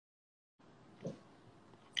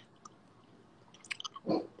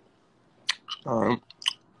All right.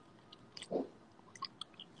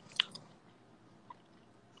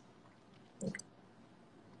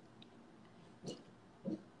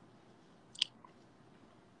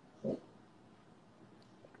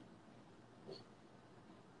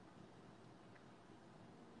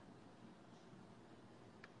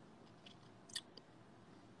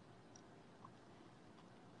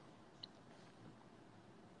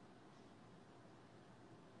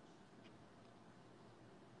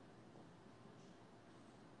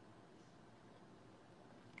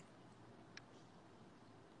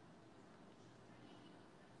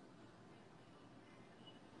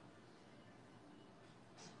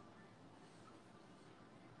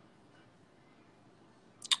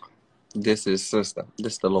 This is sister.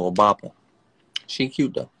 This the little bopper. She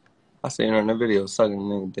cute though. I seen her in the video sucking the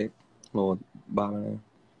nigga dick. Little bopper.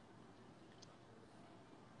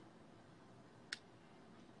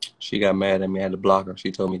 She got mad at me. I had to block her.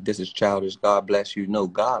 She told me, this is childish. God bless you. No,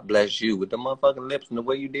 God bless you. With the motherfucking lips and the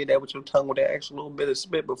way you did that with your tongue with that extra little bit of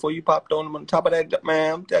spit before you popped on them on top of that.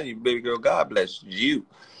 Man, I'm telling you, baby girl, God bless you.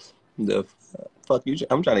 The fuck you.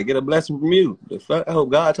 I'm trying to get a blessing from you. The fuck. I hope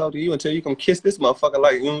God talk to you until you can kiss this motherfucker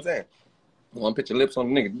like, you know what I'm saying? I want to put your lips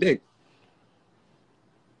on the nigga dick.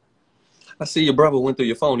 I see your brother went through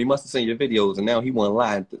your phone. He must have seen your videos, and now he want to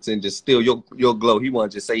lie and just steal your glow. He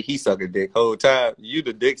want to just say he suck a dick whole time. You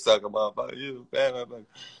the dick sucker, motherfucker. You the bad motherfucker.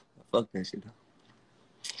 Fuck that shit.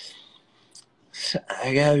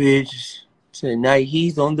 I got bitches. Tonight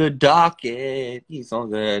he's on the docket. He's on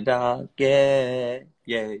the docket.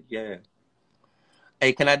 Yeah, yeah.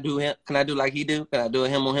 Hey, can I do him? Can I do like he do? Can I do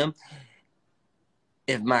him on him?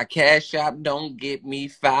 If my cash app don't get me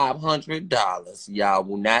 $500, y'all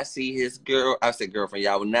will not see his girl. I said girlfriend.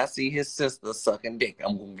 Y'all will not see his sister sucking dick.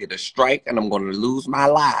 I'm gonna get a strike and I'm gonna lose my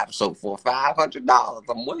life. So for $500,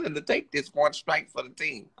 I'm willing to take this one strike for the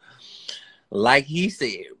team. Like he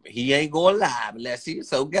said, he ain't going live unless he.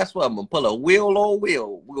 So guess what? I'm gonna pull a wheel on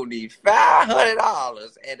wheel. We're gonna need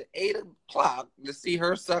 $500 at 8 o'clock to see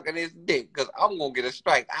her sucking his dick. Cause I'm gonna get a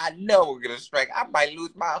strike. I know we're gonna strike. I might lose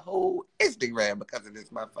my whole Instagram because of this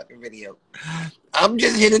motherfucking video. I'm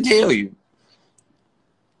just here to tell you.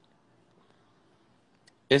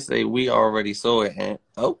 It's a we already saw it, and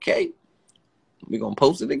okay, we're gonna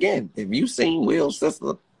post it again. If you seen Will's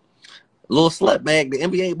sister. Little slutbag, the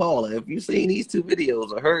NBA baller. If you seen these two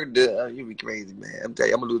videos or heard the, you be crazy, man. I'm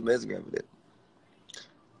telling you, I'm gonna lose my Instagram for that.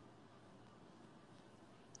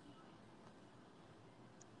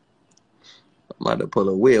 I'm about to pull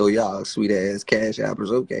a wheel, y'all. Sweet ass cash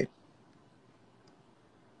appers. Okay.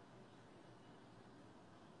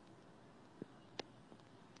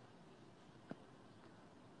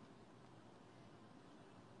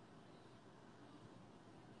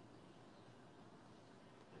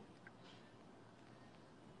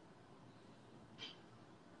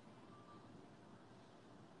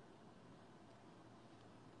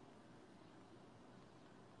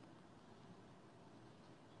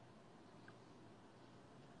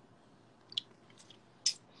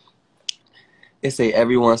 They say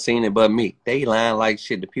everyone seen it but me. They lying like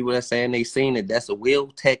shit. The people that saying they seen it, that's a Will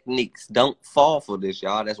Techniques. Don't fall for this,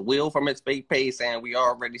 y'all. That's Will from his fake page saying we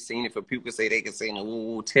already seen it. For people say they can see it.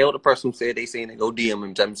 Ooh, tell the person who said they seen it, go DM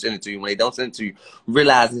him, tell them send it to you. When they don't send it to you,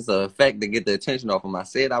 realize it's an effect to get the attention off him. I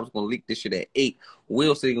said I was gonna leak this shit at 8.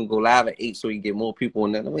 Will said he gonna go live at 8 so he can get more people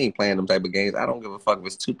in there. We ain't playing them type of games. I don't give a fuck if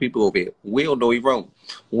it's 2 people over here. Will know he wrong.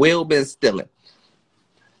 Will been stealing.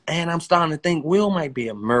 And I'm starting to think Will might be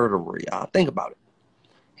a murderer, y'all. Think about it.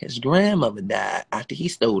 His grandmother died after he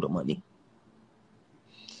stole the money.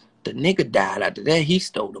 The nigga died after that. He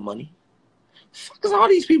stole the money. Fuck is all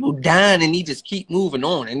these people dying and he just keep moving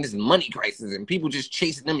on and this money crisis and people just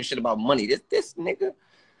chasing them and shit about money. This nigga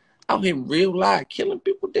out here in real life killing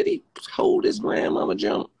people. Did he hold his grandmama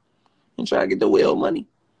jump and try to get the Will money?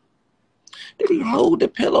 Did he hold the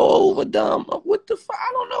pillow over them? What the fuck?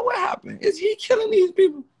 I don't know what happened. Is he killing these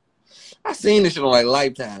people? I seen this shit on like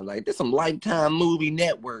Lifetime. Like this some Lifetime movie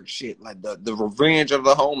network shit. Like the Revenge of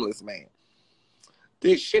the Homeless Man.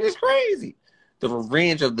 This shit is crazy. The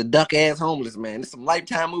Revenge of the Duck Ass Homeless Man. This some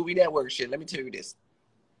Lifetime movie network shit. Let me tell you this.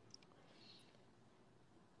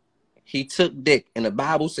 He took dick, and the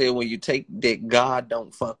Bible said when you take dick, God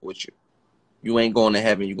don't fuck with you. You ain't going to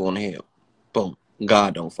heaven, you going to hell. Boom.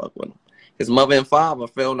 God don't fuck with him. His mother and father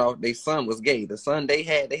found out their son was gay. The son they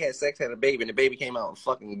had sex, had a baby, and the baby came out a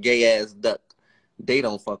fucking gay ass duck. They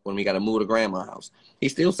don't fuck with him. He got to move to grandma's house. He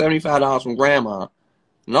steals $75 from grandma,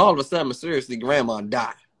 and all of a sudden, mysteriously, grandma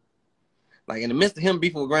died. Like in the midst of him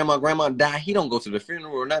beefing with grandma died, he don't go to the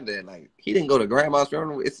funeral or nothing. Like he didn't go to grandma's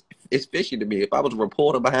funeral. It's fishy to me. If I was a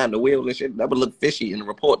reporter behind the wheel and shit, that would look fishy in the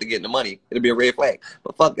report to get the money. It'd be a red flag.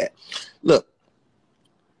 But fuck that. Look,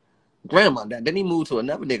 grandma died. Then he moved to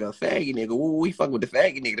another nigga, a faggy nigga. Ooh, we fuck with the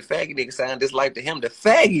faggy nigga. The faggy nigga signed this life to him. The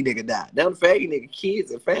faggy nigga died. Now the faggy nigga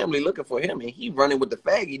kids and family looking for him, and he running with the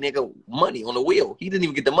faggy nigga money on the wheel. He didn't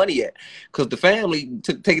even get the money yet, cause the family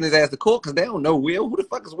taking his ass to court, cause they don't know Will. Who the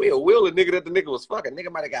fuck is Will? Will, the nigga that the nigga was fucking.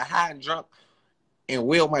 Nigga might have got high and drunk, and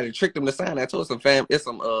Will might have tricked him to sign that. I told it's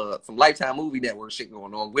some Lifetime movie network shit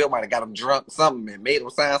going on. Will might have got him drunk, something, and made him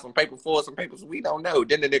sign some paper for some papers. We don't know.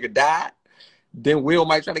 Then the nigga died. Then Will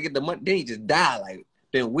might try to get the money. Then he just died. Like,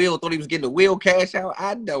 then Will thought he was getting the Will cash out.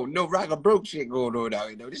 I don't know. Rock or broke shit going on out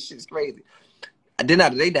here. This shit's crazy. And then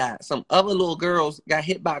after they died, some other little girls got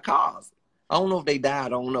hit by cars. I don't know if they died. I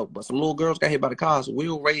don't know. But some little girls got hit by the cars.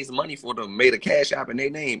 Will raised money for them, made a cash app in their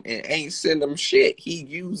name, and ain't send them shit. He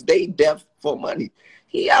used their death for money.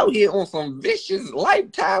 He out here on some vicious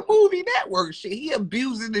Lifetime movie network shit. He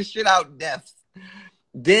abusing the shit out deaths.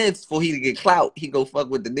 Then for he to get clout, he go fuck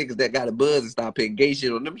with the niggas that got a buzz and start paying gay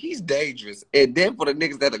shit on them. He's dangerous. And then for the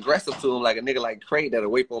niggas that aggressive to him, like a nigga like Craig that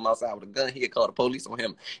wait for him outside with a gun, he'd call the police on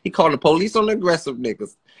him. He called the police on the aggressive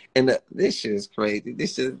niggas. And this shit is crazy.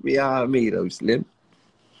 This shit is beyond me though, Slim.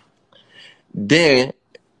 Then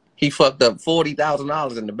he fucked up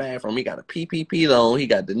 $40,000 in the bathroom. He got a PPP loan. He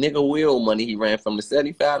got the nigga Will money he ran from, the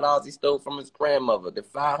 $75 he stole from his grandmother, the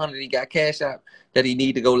 $500 he got cash out that he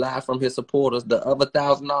need to go live from his supporters, the other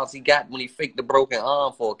 $1,000 he got when he faked the broken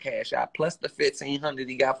arm for a cash out, plus the $1,500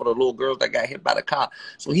 he got for the little girls that got hit by the car.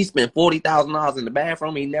 So he spent $40,000 in the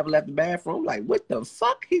bathroom. He never left the bathroom. Like, what the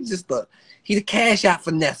fuck? He's a cash out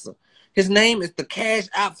finesse. His name is the cash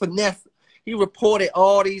out finesse. He reported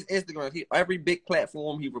all these Instagrams. Every big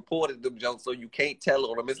platform, he reported them jokes, so you can't tell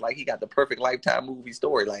on them. It's like he got the perfect Lifetime movie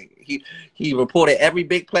story. Like he reported every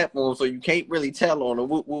big platform, so you can't really tell on him.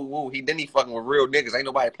 Woo, woo, woo. Then he fucking with real niggas. Ain't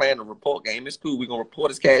nobody playing the report game. It's cool. We gonna report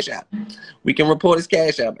his cash app. We can report his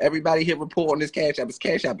cash app. Everybody hit report on his cash app. His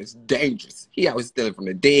cash app is dangerous. He always stealing from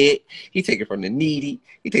the dead. He taking from the needy.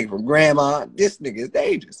 He taking from grandma. This nigga is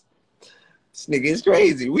dangerous. This nigga is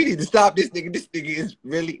crazy. We need to stop this nigga. This nigga is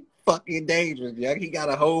really fucking dangerous, young. He got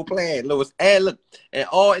a whole plan, Lewis. And look, and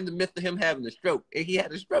all in the midst of him having a stroke. And he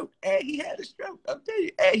had a stroke. And he had a stroke. I'm telling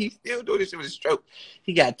you. And he's still doing this shit with a stroke.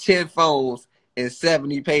 He got 10 phones and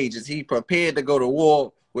 70 pages. He prepared to go to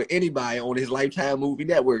war with anybody on his Lifetime movie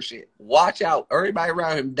network shit. Watch out. Everybody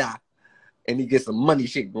around him die. And he gets some money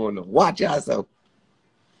shit going on. Watch yourself.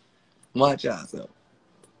 Watch yourself.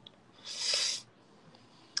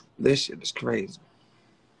 This shit is crazy.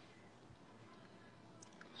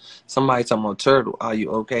 Somebody talking about Turtle. Are you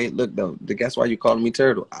okay? Look, though, guess why you calling me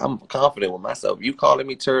Turtle? I'm confident with myself. You calling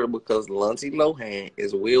me Turtle because Lindsay Lohan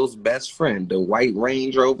is Will's best friend. The white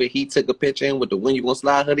Range Rover he took a picture in with the When You Gonna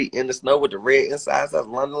Slide hoodie in the snow with the red insides. That's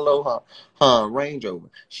London Lohan Range Rover.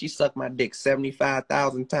 She sucked my dick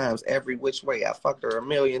 75,000 times every which way. I fucked her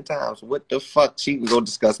 1,000,000 times. What the fuck? She can go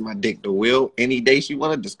discuss my dick to Will any day she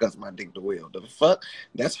want to discuss my dick to Will. The fuck?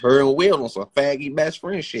 That's her and Will on some faggy best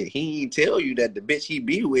friend shit. He ain't tell you that the bitch he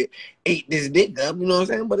be with ate this dick up, you know what I'm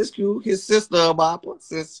saying? But it's cool. His sister a bopper.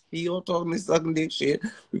 Since he don't talk this sucking dick shit,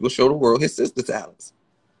 we gonna show the world his sister talents.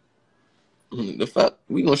 The fuck?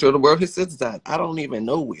 We gonna show the world his sister talents. I don't even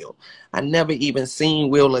know Will. I never even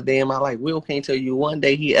seen Will a day in my life. Will can't tell you one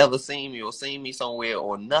day he ever seen me or seen me somewhere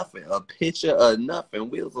or nothing. A picture or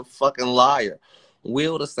nothing. Will's a fucking liar.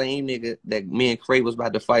 Will the same nigga that me and Cray was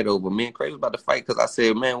about to fight over. Me and Cray was about to fight because I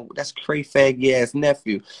said, man, that's Cray faggy ass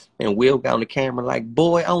nephew. And Will got on the camera like,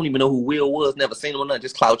 boy, I don't even know who Will was. Never seen him or nothing.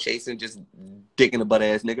 Just clout chasing, just dick in the butt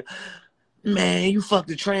ass nigga. Man, you fucked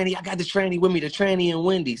the tranny. I got the tranny with me, the tranny in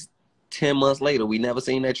Wendy's. 10 months later, we never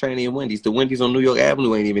seen that tranny in Wendy's. The Wendy's on New York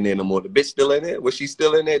Avenue ain't even there no more. The bitch still in there? Was she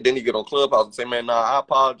still in there? Then he get on Clubhouse and say, man, nah, I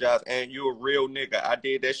apologize, and you a real nigga. I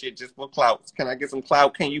did that shit just for clout. Can I get some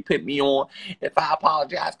clout? Can you put me on? If I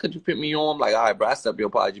apologize, could you put me on? I'm like, all right, bro, I accept your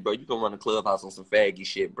apology, bro. You can run the Clubhouse on some faggy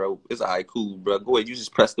shit, bro. It's all right, cool, bro. Go ahead, you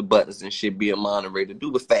just press the buttons and shit, be a moderator. Do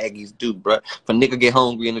what faggies do, bro. If a nigga get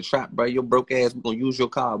hungry in the trap, bro, your broke ass, we gonna use your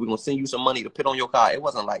car. We gonna send you some money to put on your car. It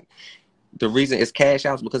wasn't like, the reason it's cash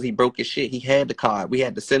outs because he broke his shit. He had the card. We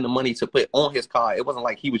had to send the money to put on his card. It wasn't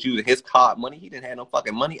like he was using his card money. He didn't have no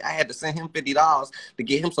fucking money. I had to send him $50 to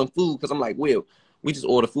get him some food because I'm like, Will, we just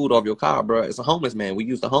order food off your card, bro. It's a homeless man. We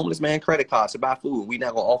use the homeless man credit card to buy food. We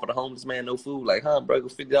not gonna offer the homeless man no food. Like, bro, go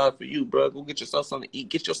 $50 for you, bro. Go get yourself something to eat.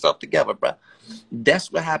 Get yourself together, bro. That's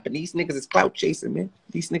what happened. These niggas is clout chasing, man.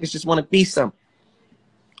 These niggas just want to be something.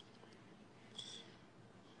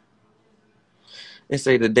 They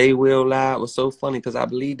say the day Will lied was so funny because I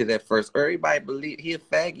believed it at first. Everybody believed he a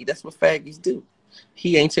faggy. That's what faggies do.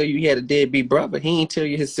 He ain't tell you he had a deadbeat brother. He ain't tell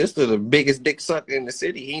you his sister the biggest dick sucker in the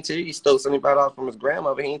city. He ain't tell you he stole $75 from his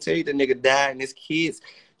grandmother. He ain't tell you the nigga died and his kids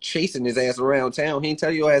chasing his ass around town. He ain't tell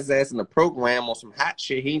you his ass in the program on some hot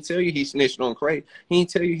shit. He ain't tell you he snitched on Craig. He ain't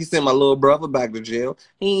tell you he sent my little brother back to jail.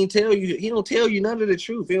 He ain't tell you, he don't tell you none of the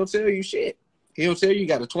truth. He don't tell you shit. He don't tell you he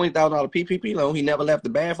got a $20,000 PPP loan. He never left the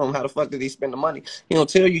bathroom. How the fuck did he spend the money? He don't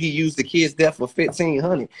tell you he used the kid's death for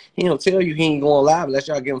 $1,500. He don't tell you he ain't going live unless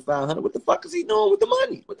y'all give him $500. What the fuck is he doing with the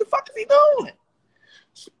money? What the fuck is he doing?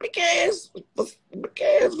 Because what's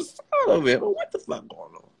out of it? What the fuck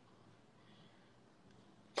going on?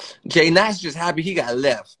 Jay Nice just happy he got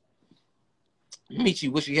left. Michi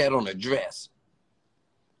wish he had on a dress.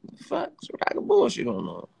 Fuck, what kind of bullshit going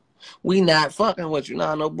on? We not fucking with you.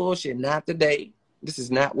 Nah, no bullshit. Not today. This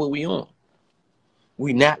is not what we on.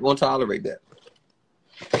 We not gonna tolerate that.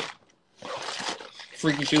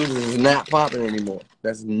 Freaky shoes is not popping anymore.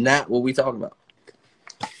 That's not what we talking about.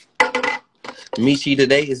 Michi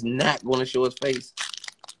today is not gonna show his face.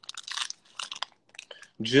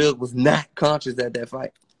 Jug was not conscious at that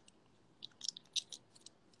fight.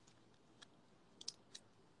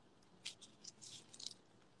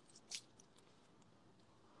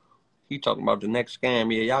 He talking about the next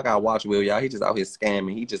scam. Yeah, y'all gotta watch Will, y'all. He just out here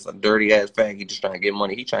scamming. He just a dirty ass fag. He just trying to get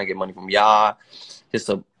money. He trying to get money from y'all.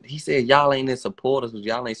 He said y'all ain't his supporters because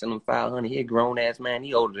y'all ain't sending him 500. He a grown ass man.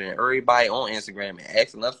 He older than everybody on Instagram and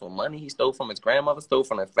asking us for money. He stole from his grandmother, stole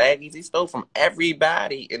from the faggies. He stole from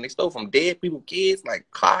everybody, and they stole from dead people, kids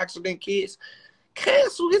like car accident kids.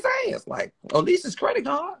 Cancel his ass. Like, at least his credit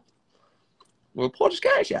card. Report his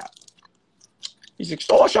cash out. He's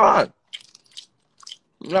extortion.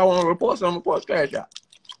 Y'all want to report something? Report his cash out.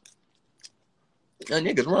 That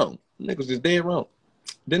nigga's wrong. Niggas is dead wrong.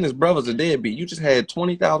 Then his brother's a deadbeat. You just had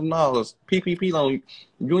 $20,000 PPP loan.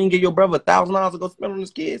 You ain't give your brother $1,000 to go spend on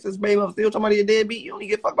his kids. His baby mother still talking about he a deadbeat. You don't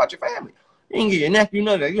even give a fuck about your family. You ain't give your nephew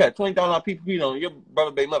none of that. You had $20,000 PPP loan. Your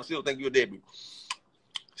brother, baby mother still think you a deadbeat.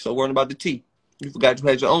 So worrying about the tea. You forgot you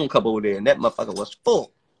had your own cup over there, and that motherfucker was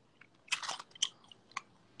full.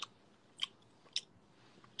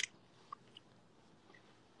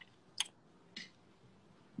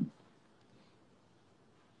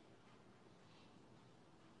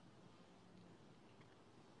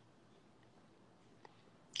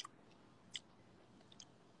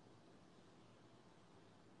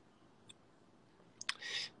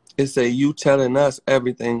 It say you telling us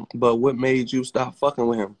everything, but what made you stop fucking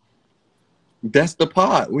with him? That's the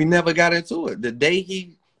part. We never got into it. The day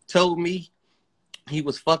he told me he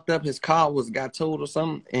was fucked up, his car got towed or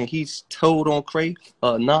something, and he's towed on Cray,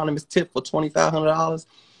 anonymous tip for $2,500.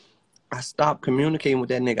 I stopped communicating with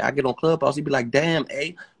that nigga. I get on Clubhouse, he be like, damn,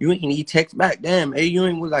 A, you ain't need text back. Damn, A, you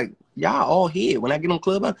ain't was like, y'all all here. When I get on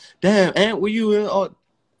Clubhouse, damn, Aunt, were you in? Oh.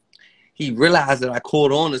 He realized that I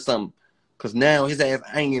caught on to something. Cause now his ass,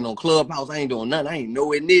 I ain't in no Clubhouse, I ain't doing nothing. I ain't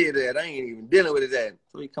nowhere near that. I ain't even dealing with his ass.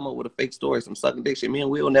 So he come up with a fake story, some sucking dick shit. Me and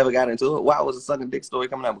Will never got into it. Why was a sucking dick story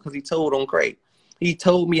coming out? Because he told on Craig. He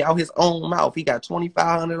told me out his own mouth he got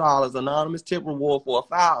 $2,500 anonymous tip reward for a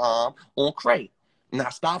firearm on Craig. And I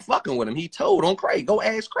stopped fucking with him. He told on Craig. Go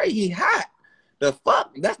ask Craig. He hot. The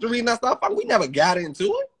fuck? That's the reason I stopped fucking. We never got into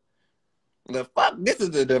it. The fuck? This is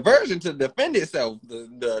the diversion to defend itself.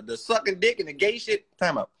 The sucking dick and the gay shit.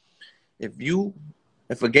 Time out.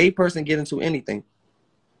 If a gay person get into anything,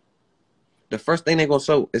 the first thing they gonna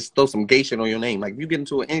show is throw some gay shit on your name. Like if you get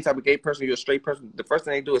into any type of gay person, you're a straight person, the first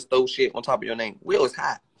thing they do is throw shit on top of your name. Will is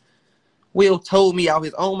hot. Will told me out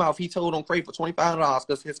his own mouth he told on Craig for $2,500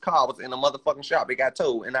 because his car was in a motherfucking shop. It got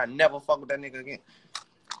towed, and I never fuck with that nigga again.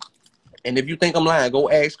 And if you think I'm lying,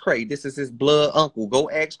 go ask Craig. This is his blood uncle. Go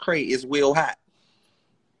ask Craig. Is Will hot?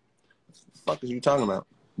 What the fuck is you talking about?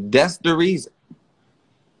 That's the reason.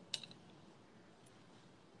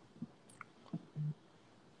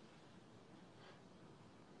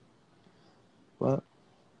 What?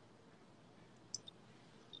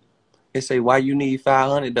 They say, why you need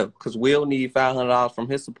 $500 though? Because Will need $500 from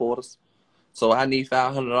his supporters. So I need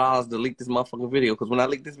 $500 to leak this motherfucking video. Because when I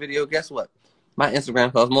leak this video, guess what? My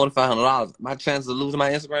Instagram costs more than $500. My chance of losing my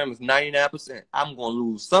Instagram is 99%. I'm going to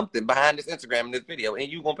lose something behind this Instagram in this video.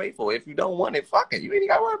 And you going to pay for it. If you don't want it, fuck it. You ain't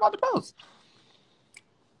got to worry about the post.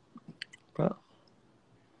 Bro.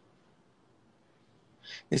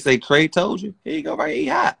 They say Craig told you. Here you go right here. He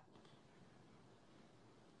hot.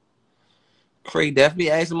 Craig definitely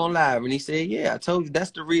asked him on live, and he said, "Yeah, I told you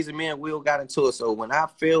that's the reason me and Will got into it." So when I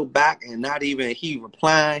fell back and not even he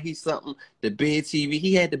replying, he something the Bid TV.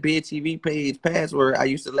 He had the Bid TV page password. I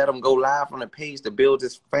used to let him go live from the page to build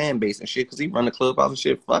his fan base and shit, cause he run the clubhouse and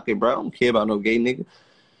shit. Fuck it, bro. I don't care about no gay nigga.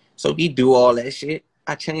 So he do all that shit.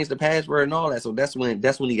 I changed the password and all that. So that's when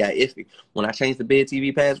he got iffy. When I changed the Bid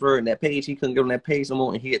TV password and that page, he couldn't get on that page no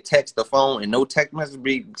more, and he'd text the phone and no text message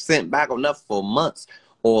be sent back or nothing for months.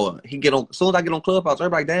 Or he get on, as soon as I get on Clubhouse,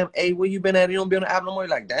 everybody, damn, hey, where you been at? You don't be on the app no more.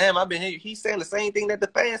 You're like, damn, I've been here. He's saying the same thing that the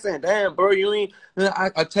fans saying. Damn, bro, you ain't.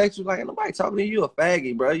 I text you like, nobody talking to you, a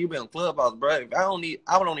faggot, bro. You been on Clubhouse, bro. If I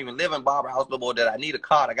don't even live in Barber House no more. That I need a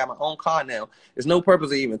car. I got my own car now. There's no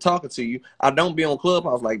purpose of even talking to you. I don't be on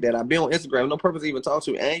Clubhouse like that. I be on Instagram. No purpose of even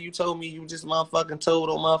talking to you. And you told me you just motherfucking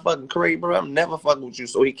told on motherfucking Craig, bro. I'm never fucking with you.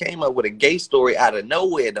 So he came up with a gay story out of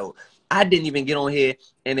nowhere though. I didn't even get on here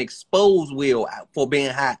and expose Will for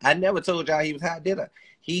being hot. I never told y'all he was hot, did I?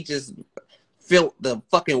 He just felt the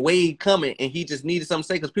fucking wave coming, and he just needed something to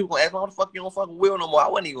say, because people gonna ask, why the fuck you don't fucking Will no more? I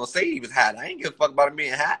wasn't even gonna say he was hot. I ain't give a fuck about him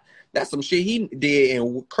being hot. That's some shit he did,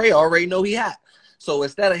 and Cray already know he hot. So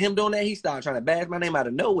instead of him doing that, he started trying to bash my name out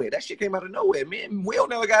of nowhere. That shit came out of nowhere. Me and Will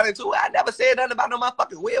never got into it. I never said nothing about no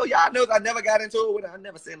motherfucking Will. Y'all know I never got into it with it. I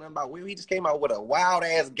never said nothing about Will. He just came out with a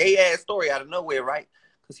wild-ass, gay-ass story out of nowhere, right?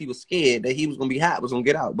 Because he was scared that he was going to be hot, was going to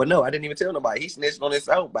get out. But no, I didn't even tell nobody. He snitched on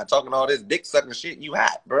himself by talking all this dick-sucking shit. You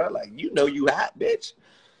hot, bro. Like, you know you hot, bitch.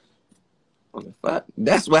 What the fuck?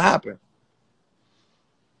 That's what happened.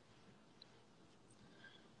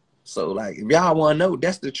 So, like, if y'all want to know,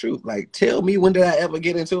 that's the truth. Like, tell me, when did I ever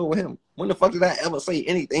get into it with him? When the fuck did I ever say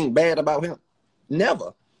anything bad about him?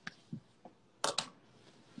 Never.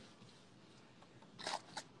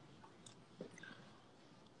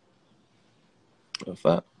 The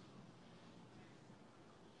fuck?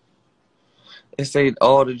 They say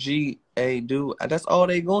all the GA do. That's all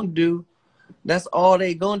they gonna do. That's all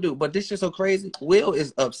they gonna do. But this shit so crazy. Will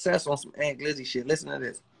is obsessed on some Aunt Glizzy shit. Listen to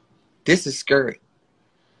this. This is scary.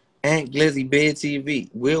 Aunt Glizzy Bed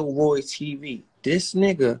TV. Will Roy TV. This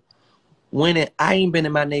nigga went in. I ain't been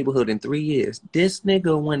in my neighborhood in 3 years. This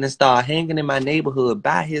nigga went and started hanging in my neighborhood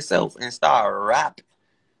by himself and started rapping.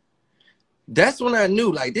 That's when I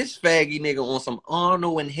knew, like, this faggy nigga on some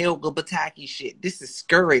Arnold and Helga Bataki shit. This is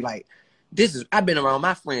scary. Like, I've been around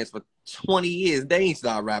my friends for 20 years. They ain't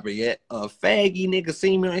started rapping yet. A faggy nigga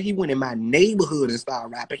seen me. He went in my neighborhood and started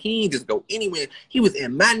rapping. He ain't just go anywhere. He was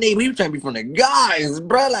in my neighborhood. He was trying to be from the guys,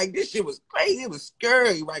 bro. Like, this shit was crazy. It was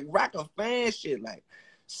scary. Like, rock a fan shit. Like,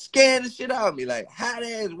 scared the shit out of me. Like, hot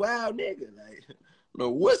ass wild nigga. Like, no,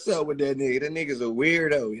 what's up with that nigga? That nigga's a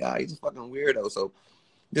weirdo, y'all. He's a fucking weirdo. So,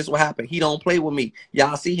 this what happened. He don't play with me.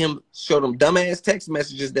 Y'all see him show them dumbass text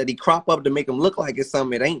messages that he crop up to make him look like it's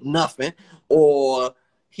something. It ain't nothing. Or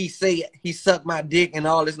he say he sucked my dick and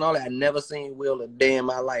all this and all that. I never seen Will a day in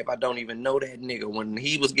my life. I don't even know that nigga. When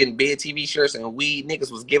he was getting Bed TV shirts and weed,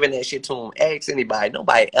 niggas was giving that shit to him. Ask anybody.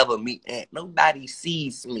 Nobody ever meet Ant. Nobody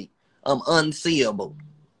sees me. I'm unseeable.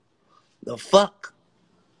 The fuck?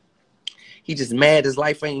 He just mad his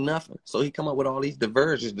life ain't nothing. So he come up with all these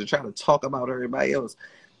diversions to try to talk about everybody else.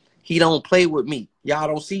 He don't play with me. Y'all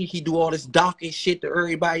don't see he do all this darkish shit to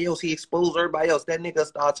everybody else. He exposed everybody else. That nigga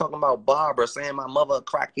start talking about Barbara, saying my mother a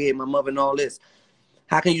crackhead, my mother and all this.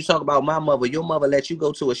 How can you talk about my mother? Your mother let you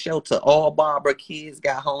go to a shelter. All Barbara kids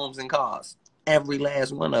got homes and cars. Every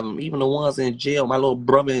last one of them. Even the ones in jail. My little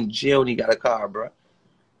brother in jail and he got a car, bro.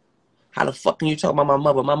 How the fuck can you talk about my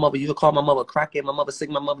mother? My mother, you can call my mother crackhead. My mother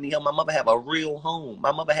sick. My mother need help. My mother have a real home.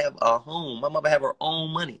 My mother have a home. My mother have her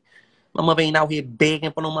own money. My mother ain't out here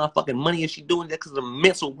begging for no motherfucking money. If she doing that because of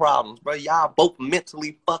mental problems, bro. Y'all both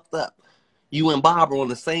mentally fucked up. You and Barbara on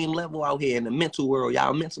the same level out here in the mental world.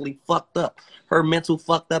 Y'all mentally fucked up. Her mental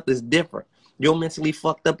fucked up is different. Your mentally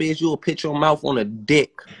fucked up is you'll put your mouth on a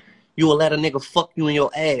dick. You will let a nigga fuck you in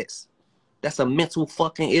your ass. That's a mental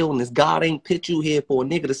fucking illness. God ain't put you here for a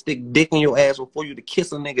nigga to stick dick in your ass or for you to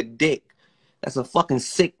kiss a nigga dick. That's a fucking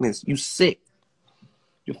sickness. You sick.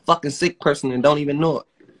 You're a fucking sick person and don't even know it.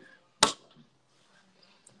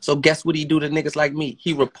 So guess what he do to niggas like me?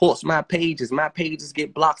 He reports my pages. My pages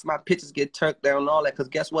get blocked. My pictures get turned down and all that. Because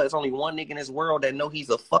guess what? It's only one nigga in this world that know he's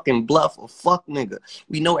a fucking bluff or fuck nigga.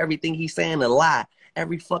 We know everything he's saying a lie.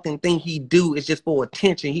 Every fucking thing he do is just for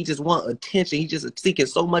attention. He just want attention. He just seeking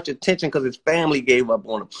so much attention because his family gave up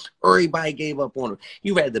on him. Everybody gave up on him.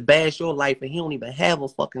 You rather bash your life and he don't even have a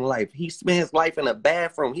fucking life. He spent his life in a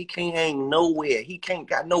bathroom. He can't hang nowhere. He can't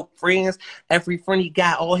got no friends. Every friend he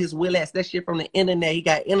got, all his Will ass, that shit from the internet. He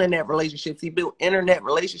got internet relationships. He built internet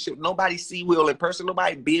relationships. Nobody see Will in person.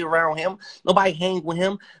 Nobody be around him. Nobody hang with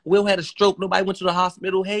him. Will had a stroke. Nobody went to the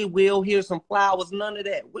hospital. Hey, Will, here's some flowers. None of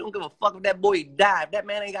that. We don't give a fuck if that boy died. If that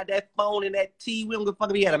man ain't got that phone and that tea, we don't give a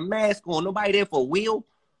fuck if he had a mask on. Nobody there for Will.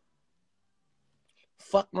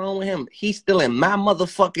 Fuck wrong with him. He's still in my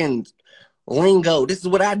motherfucking lingo. This is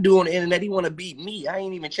what I do on the internet. He want to beat me. I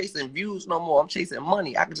ain't even chasing views no more. I'm chasing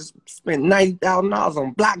money. I could just spend $90,000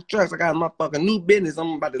 on block trucks. I got my fucking new business.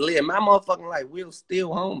 I'm about to live my motherfucking life. Will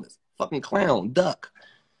still homeless. Fucking clown. Duck.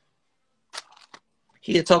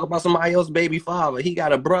 He'll talk about somebody else's baby father. He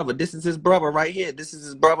got a brother. This is his brother right here. This is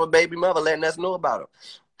his brother, baby mother, letting us know about him.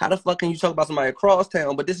 How the fuck can you talk about somebody across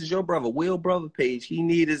town, but this is your brother, Will brother page. He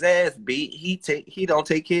need his ass beat. He don't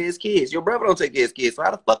take care of his kids. Your brother don't take care of his kids. So how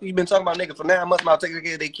the fuck have you been talking about niggas for 9 months about taking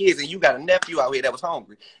care of their kids and you got a nephew out here that was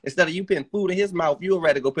hungry? Instead of you putting food in his mouth, you would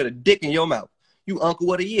rather go put a dick in your mouth. You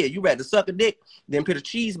uncle of the year. You rather suck a dick than put a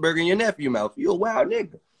cheeseburger in your nephew's mouth. You a wild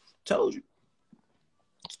nigga. Told you.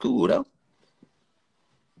 It's cool though.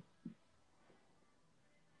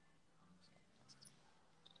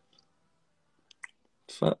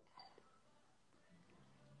 Fuck.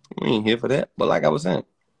 We ain't here for that. But like I was saying,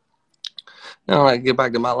 now I get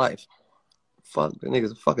back to my life. Fuck, the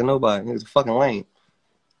niggas are fucking nobody. Niggas are fucking lame.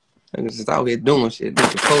 Niggas just out here doing shit.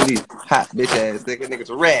 Niggas police, hot bitch ass nigga. Niggas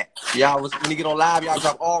a rat. Y'all was, when you get on live, y'all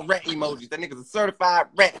drop all rat emojis. That nigga's a certified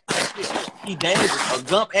rat. That shit, he dangerous. A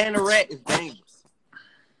gump and a rat is dangerous.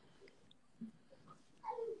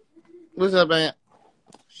 What's up, man?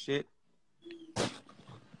 Shit.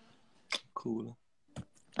 Cool.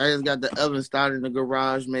 I just got the oven started in the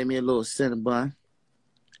garage, made me a little Cinnabon.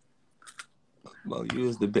 Well,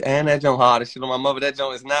 use the and that joint hard as shit on my mother. That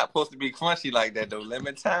joint is not supposed to be crunchy like that though. Let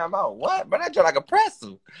me time out. What? But that joint like a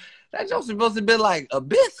pretzel. That joint's supposed to be like a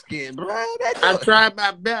biscuit, bro. I tried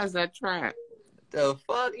my best. I tried. The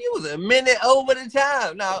fuck? You was a minute over the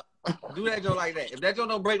time. Now, do that joint like that. If that joint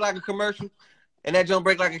don't break like a commercial and that joint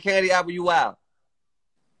break like a candy apple, you wild.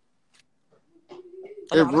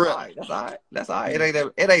 Oh, no, that's all right. That's all right. That's all right.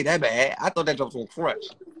 It ain't that bad. I thought that joint was gonna crunch.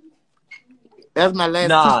 That's my last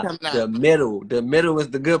nah, coming out. The middle is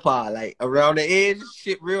the good part. Like around the edge,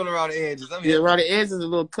 shit real around the edges. Yeah, around the edges is a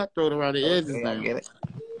little cutthroat around the edges. I get it.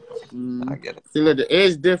 I get it. See, look, the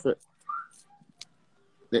edge different.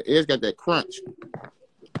 The edge got that crunch.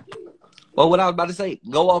 Well, what I was about to say,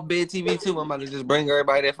 go off Bed TV 2. I'm about to just bring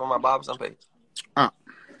everybody there from my Bobson page.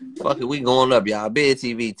 Fuck it, we going up, y'all. Bed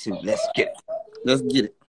TV 2. Let's get it. Let's get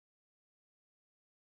it.